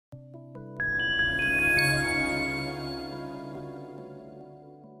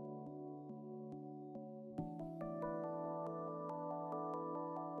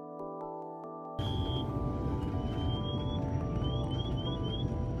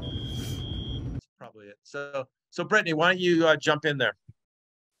probably it. So Brittany, why don't you jump in there?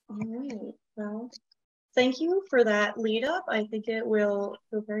 All right. Well, thank you for that lead up. I think it will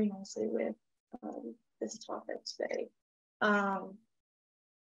go very nicely with this topic today.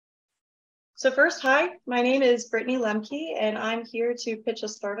 So first, hi, my name is Brittany Lemke, and I'm here to pitch a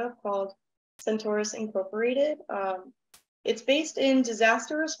startup called Centaurus Incorporated. It's based in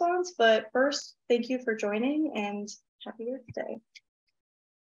disaster response, but first, thank you for joining and happy Earth Day.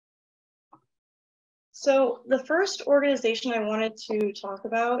 So the first organization I wanted to talk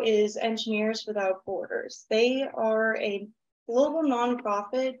about is Engineers Without Borders. They are a global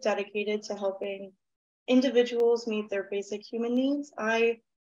nonprofit dedicated to helping individuals meet their basic human needs. I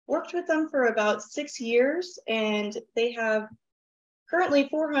worked with them for about 6 years, and they have currently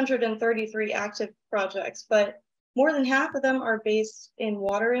 433 active projects, but more than half of them are based in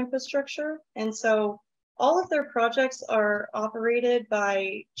water infrastructure. And so all of their projects are operated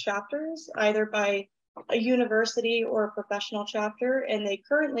by chapters, either by a university or a professional chapter, and they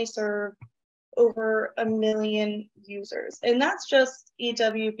currently serve over 1 million users. And that's just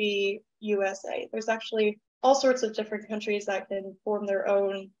EWB USA. There's actually all sorts of different countries that can form their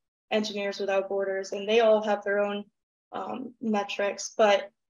own Engineers Without Borders, and they all have their own metrics.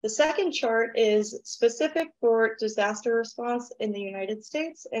 But the second chart is specific for disaster response in the United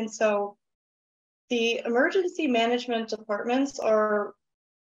States. And so the emergency management departments are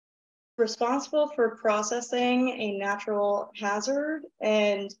responsible for processing a natural hazard,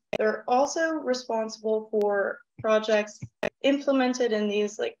 and they're also responsible for projects implemented in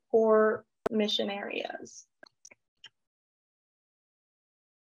these like core mission areas.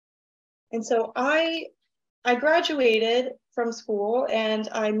 And so I graduated from school and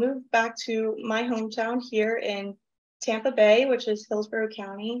I moved back to my hometown here in Tampa Bay, which is Hillsborough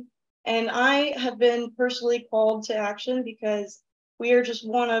County. And I have been personally called to action because we are just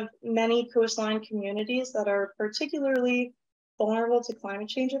one of many coastline communities that are particularly vulnerable to climate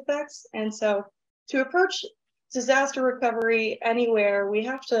change effects. And so to approach disaster recovery anywhere, we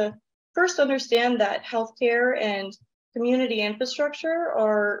have to first understand that healthcare and community infrastructure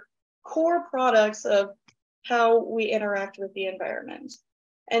are core products of how we interact with the environment.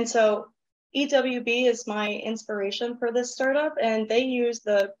 And so EWB is my inspiration for this startup, and they use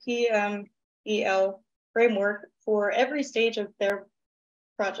the PMEL framework for every stage of their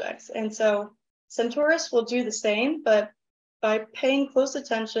projects. And so Centaurus will do the same, but by paying close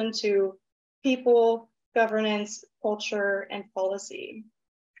attention to people, governance, culture, and policy.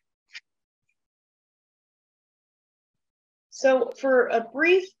 So for a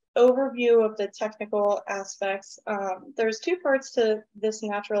brief overview of the technical aspects, there's two parts to this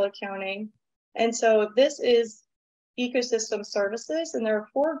natural accounting. And so this is ecosystem services, and there are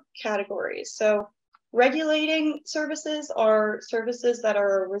 4 categories. So regulating services are services that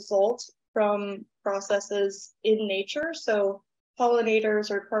are a result from processes in nature. So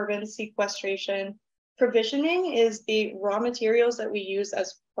pollinators or carbon sequestration. Provisioning is the raw materials that we use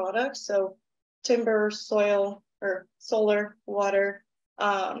as products. So timber, soil, or solar, water.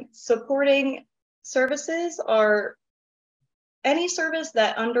 Supporting services are any service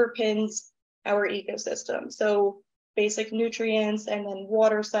that underpins our ecosystem. So basic nutrients, and then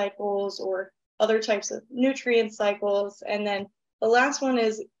water cycles or other types of nutrient cycles. And then the last one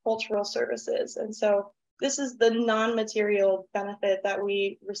is cultural services. And so this is the non-material benefit that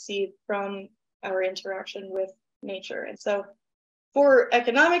we receive from our interaction with nature. And so for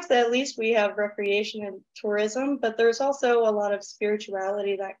economics, at least, we have recreation and tourism, but there's also a lot of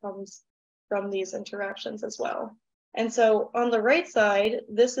spirituality that comes from these interactions as well. And so on the right side,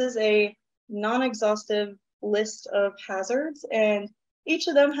 this is a non-exhaustive list of hazards, and each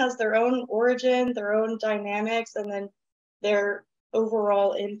of them has their own origin, their own dynamics, and then their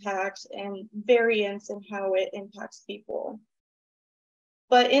overall impact and variance in how it impacts people.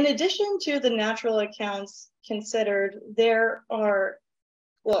 But in addition to the natural accounts considered, there are,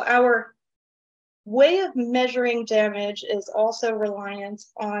 well, our way of measuring damage is also reliant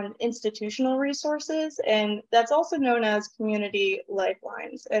on institutional resources, and that's also known as community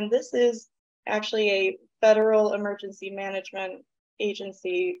lifelines. And this is actually a federal emergency management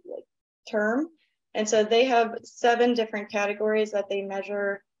agency term. And so they have 7 different categories that they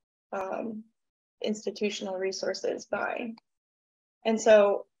measure institutional resources by. And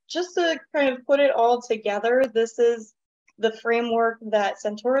so just to kind of put it all together, this is the framework that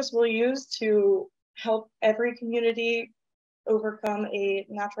Centaurus will use to help every community overcome a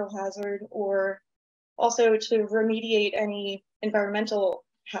natural hazard, or also to remediate any environmental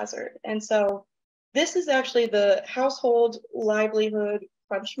hazard. And so this is actually the household livelihood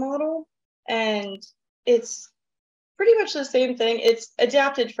crunch model, and it's pretty much the same thing. It's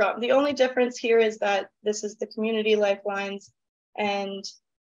adapted from. The only difference here is that this is the community lifelines, and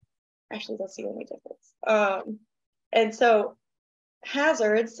actually that's the only difference. And so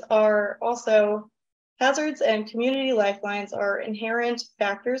hazards and community lifelines are inherent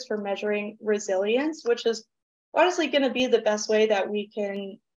factors for measuring resilience, which is honestly going to be the best way that we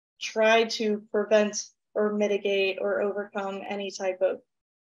can try to prevent or mitigate or overcome any type of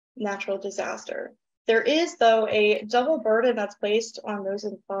natural disaster. There is, though, a double burden that's placed on those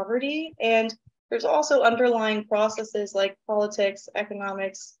in poverty, and there's also underlying processes like politics,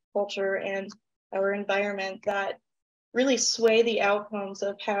 economics, culture, and our environment that really sway the outcomes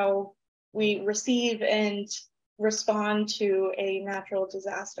of how we receive and respond to a natural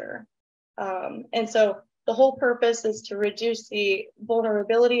disaster. And so the whole purpose is to reduce the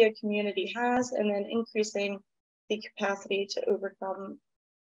vulnerability a community has and then increasing the capacity to overcome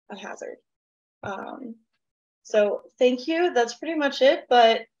a hazard. So thank you. That's pretty much it.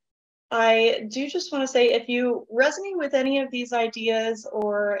 But I do just want to say, if you resonate with any of these ideas,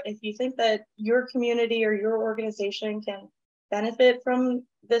 or if you think that your community or your organization can benefit from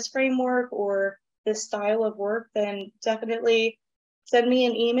this framework or this style of work, then definitely send me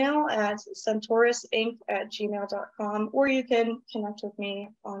an email at centaurusinc@gmail.com, or you can connect with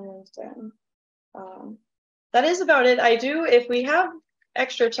me on LinkedIn. That is about it. I do, if we have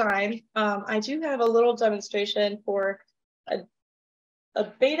extra time, I do have a little demonstration for a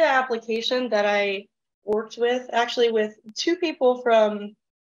beta application that I worked with, actually with two people from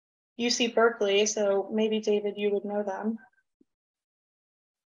UC Berkeley. So maybe David, you would know them.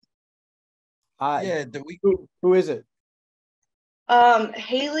 Yeah, who is it?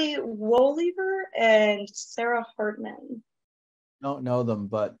 Haley Wollever and Sarah Hartman. Don't know them,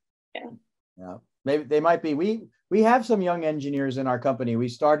 but yeah, maybe they might be. We have some young engineers in our company. We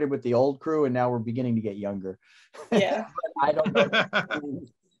started with the old crew, and now we're beginning to get younger. Yeah. I don't know.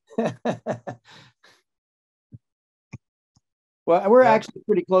 Well, we're actually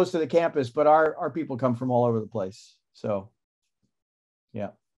pretty close to the campus, but our people come from all over the place. So,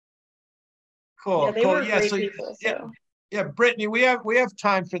 yeah. Cool. Yeah, they were great people. So. Yeah, Brittany, we have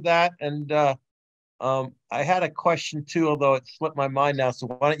time for that, and I had a question too, although it slipped my mind now. So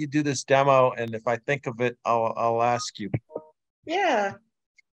why don't you do this demo, and if I think of it, I'll ask you. Yeah.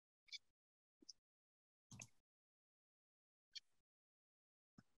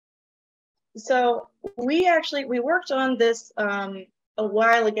 So we worked on this a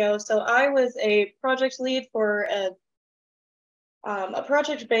while ago. So I was a project lead for a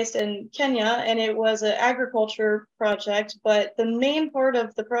project based in Kenya, and it was an agriculture project, but the main part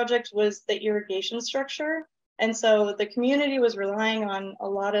of the project was the irrigation structure. And so the community was relying on a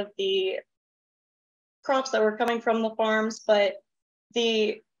lot of the crops that were coming from the farms, but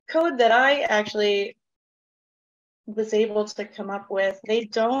the code that I actually was able to come up with,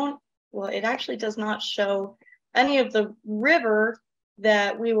 it actually does not show any of the river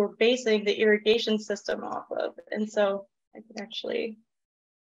that we were basing the irrigation system off of. And so I could actually,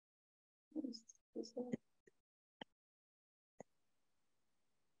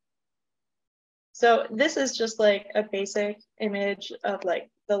 so this is just like a basic image of like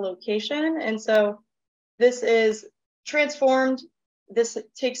the location. And so this is transformed. This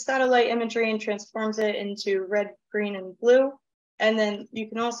takes satellite imagery and transforms it into red, green, and blue. And then you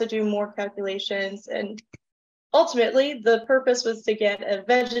can also do more calculations. And ultimately, the purpose was to get a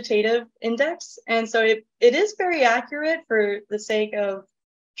vegetative index. And so it is very accurate for the sake of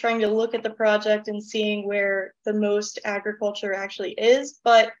trying to look at the project and seeing where the most agriculture actually is.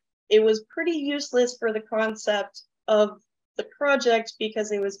 But it was pretty useless for the concept of the project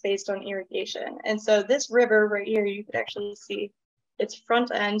because it was based on irrigation. And so this river right here, you could actually see its front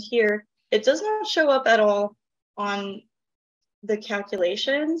end here. It does not show up at all on the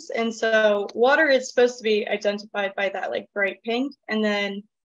calculations. And so water is supposed to be identified by that like bright pink, and then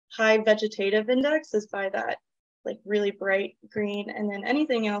high vegetative index is by that like really bright green, and then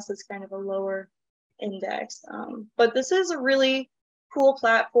anything else is kind of a lower index. But this is a really cool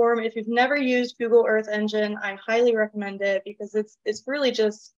platform. If you've never used Google Earth Engine, I highly recommend it because it's really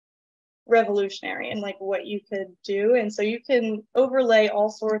just revolutionary in like what you could do. And so you can overlay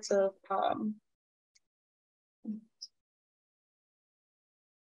all sorts of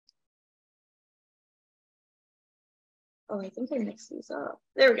I think I mixed these up.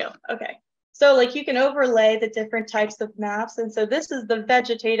 There we go. Okay. So like you can overlay the different types of maps. And so this is the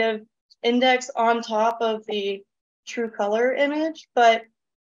vegetative index on top of the true color image. But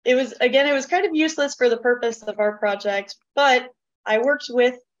it was kind of useless for the purpose of our project. But I worked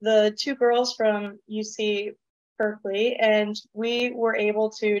with the two girls from UC Berkeley, and we were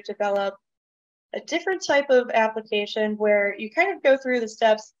able to develop a different type of application where you kind of go through the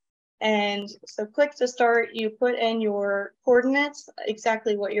steps. And so click to start, you put in your coordinates,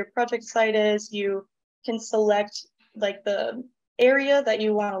 exactly what your project site is. You can select like the area that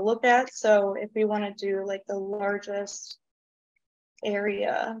you want to look at. So if we want to do like the largest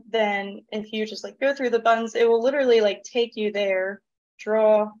area, then if you just like go through the buttons, it will literally like take you there,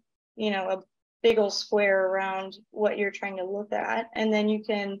 draw, a big old square around what you're trying to look at. And then you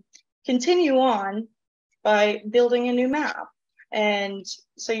can continue on by building a new map. And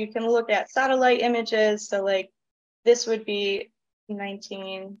so you can look at satellite images. So like this would be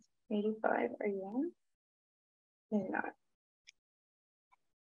 1985. Are you on? Maybe not.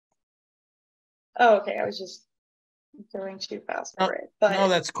 Oh, okay. I was just going too fast for it. But no,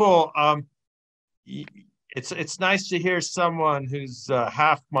 that's cool. It's nice to hear someone who's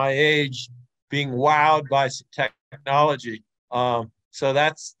half my age being wowed by some technology. So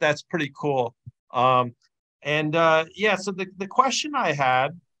that's pretty cool. Yeah, so the question I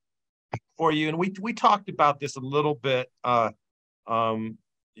had for you, and we talked about this a little bit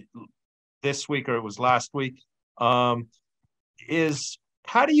this week, or it was last week, is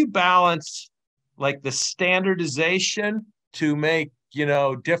how do you balance like the standardization to make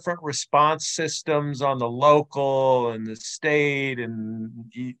different response systems on the local and the state and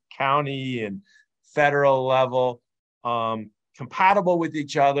county and federal level compatible with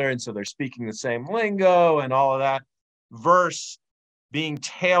each other, and so they're speaking the same lingo and all of that, versus being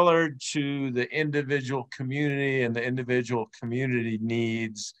tailored to the individual community and the individual community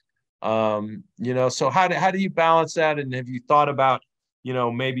needs. So how do you balance that? And have you thought about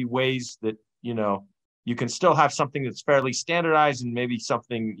maybe ways that you can still have something that's fairly standardized, and maybe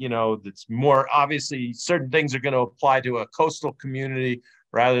something that's more obviously certain things are going to apply to a coastal community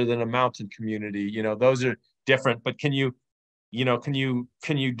rather than a mountain community? Those are different, but can you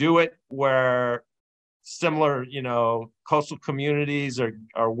do it where similar coastal communities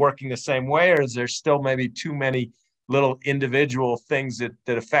are working the same way, or is there still maybe too many little individual things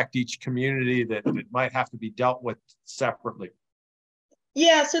that affect each community that might have to be dealt with separately?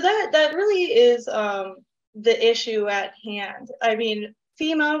 Yeah, so that really is the issue at hand. I mean,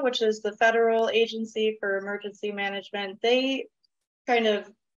 FEMA, which is the Federal Agency for Emergency Management, they kind of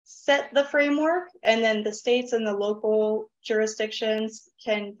set the framework, and then the states and the local jurisdictions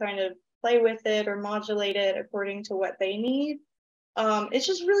can kind of play with it or modulate it according to what they need. It's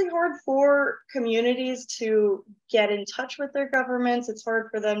just really hard for communities to get in touch with their governments. It's hard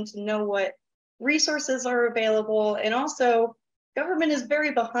for them to know what resources are available. And also, government is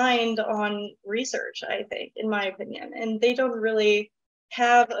very behind on research, I think, in my opinion. And they don't really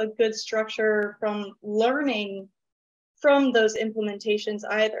have a good structure from learning from those implementations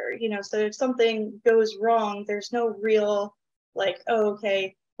either. So if something goes wrong, there's no real like, oh,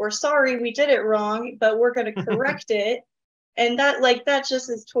 okay, we're sorry we did it wrong, but we're going to correct it. And that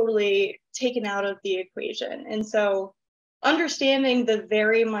just is totally taken out of the equation. And so understanding the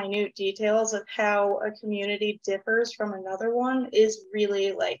very minute details of how a community differs from another one is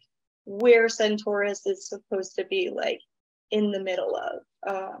really like where Centaurus is supposed to be like in the middle of,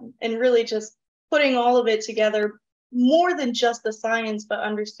 and really just putting all of it together, more than just the science, but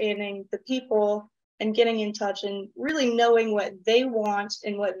understanding the people and getting in touch and really knowing what they want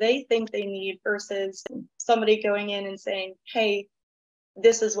and what they think they need, versus somebody going in and saying, hey,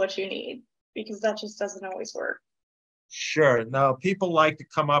 this is what you need, because that just doesn't always work. Sure. No, people like to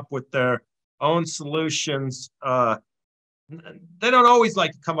come up with their own solutions. They don't always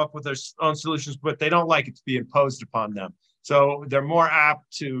like to come up with their own solutions, but they don't like it to be imposed upon them. So they're more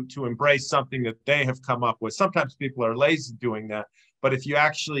apt to embrace something that they have come up with. Sometimes people are lazy doing that, but if you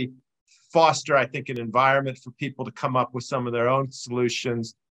actually foster, I think, an environment for people to come up with some of their own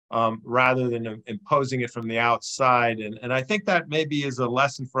solutions rather than imposing it from the outside. And I think that maybe is a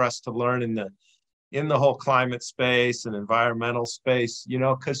lesson for us to learn in the whole climate space and environmental space,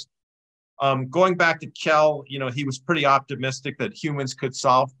 because going back to Kell, he was pretty optimistic that humans could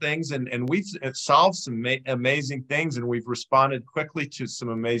solve things, and we've solved some amazing things, and we've responded quickly to some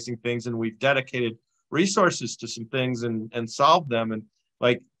amazing things, and we've dedicated resources to some things and solved them, and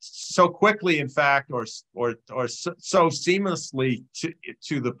like so quickly, in fact, or so seamlessly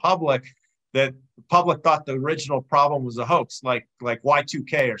to the public that the public thought the original problem was a hoax, like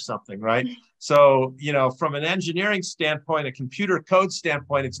Y2K or something, right? So, from an engineering standpoint, a computer code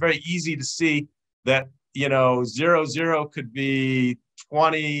standpoint, it's very easy to see that, 00 could be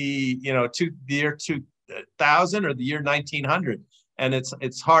 20, to the year 2000 or the year 1900. And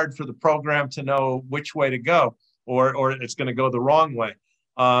it's hard for the program to know which way to go, or it's going to go the wrong way.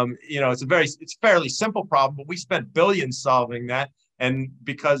 It's a fairly simple problem, but we spent billions solving that. And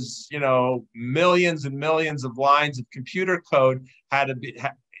because, you know, millions and millions of lines of computer code had to be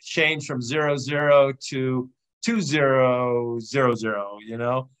changed from 00 to 2000, you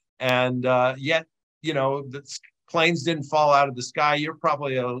know, and yet, you know, the planes didn't fall out of the sky. You're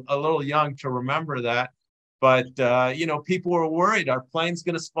probably a little young to remember that. But, you know, people were worried, are planes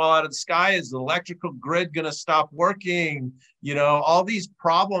going to fall out of the sky? Is the electrical grid going to stop working? You know, all these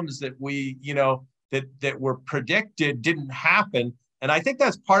problems that we, you know, that were predicted didn't happen. And I think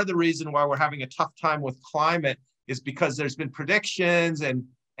that's part of the reason why we're having a tough time with climate, is because there's been predictions and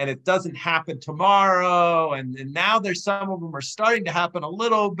it doesn't happen tomorrow. And now there's some of them are starting to happen a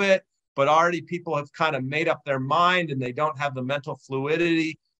little bit, but already people have kind of made up their mind and they don't have the mental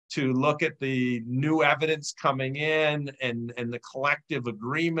fluidity to look at the new evidence coming in and the collective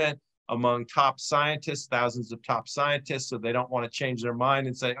agreement among top scientists, thousands of top scientists. So they don't want to change their mind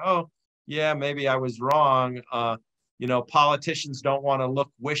and say, oh, yeah, maybe I was wrong. You know, politicians don't want to look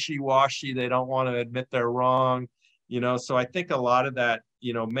wishy-washy. They don't want to admit they're wrong. You know, so I think a lot of that,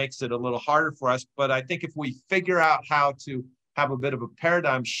 you know, makes it a little harder for us. But I think if we figure out how to have a bit of a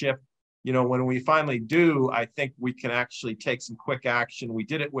paradigm shift, you know, when we finally do, I think we can actually take some quick action. We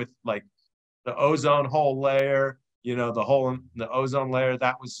did it with like the ozone hole layer, you know, the ozone layer.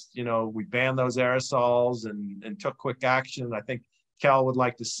 That was, you know, we banned those aerosols and took quick action. I think Cal would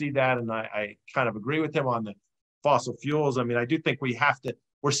like to see that. And I kind of agree with him on the fossil fuels. I mean, I do think we have to,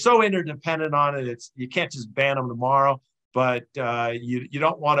 we're so interdependent on it. You can't just ban them tomorrow, but you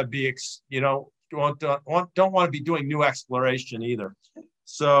don't want to be, you know, don't want to be doing new exploration either.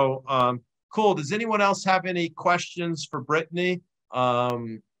 So cool. Does anyone else have any questions for Brittany?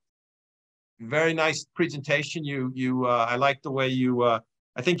 Very nice presentation. I like the way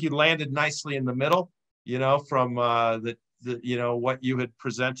I think you landed nicely in the middle, you know, from you know, what you had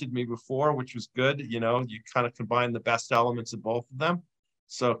presented me before, which was good. You know, you kind of combined the best elements of both of them.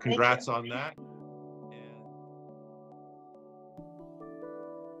 So congrats on that.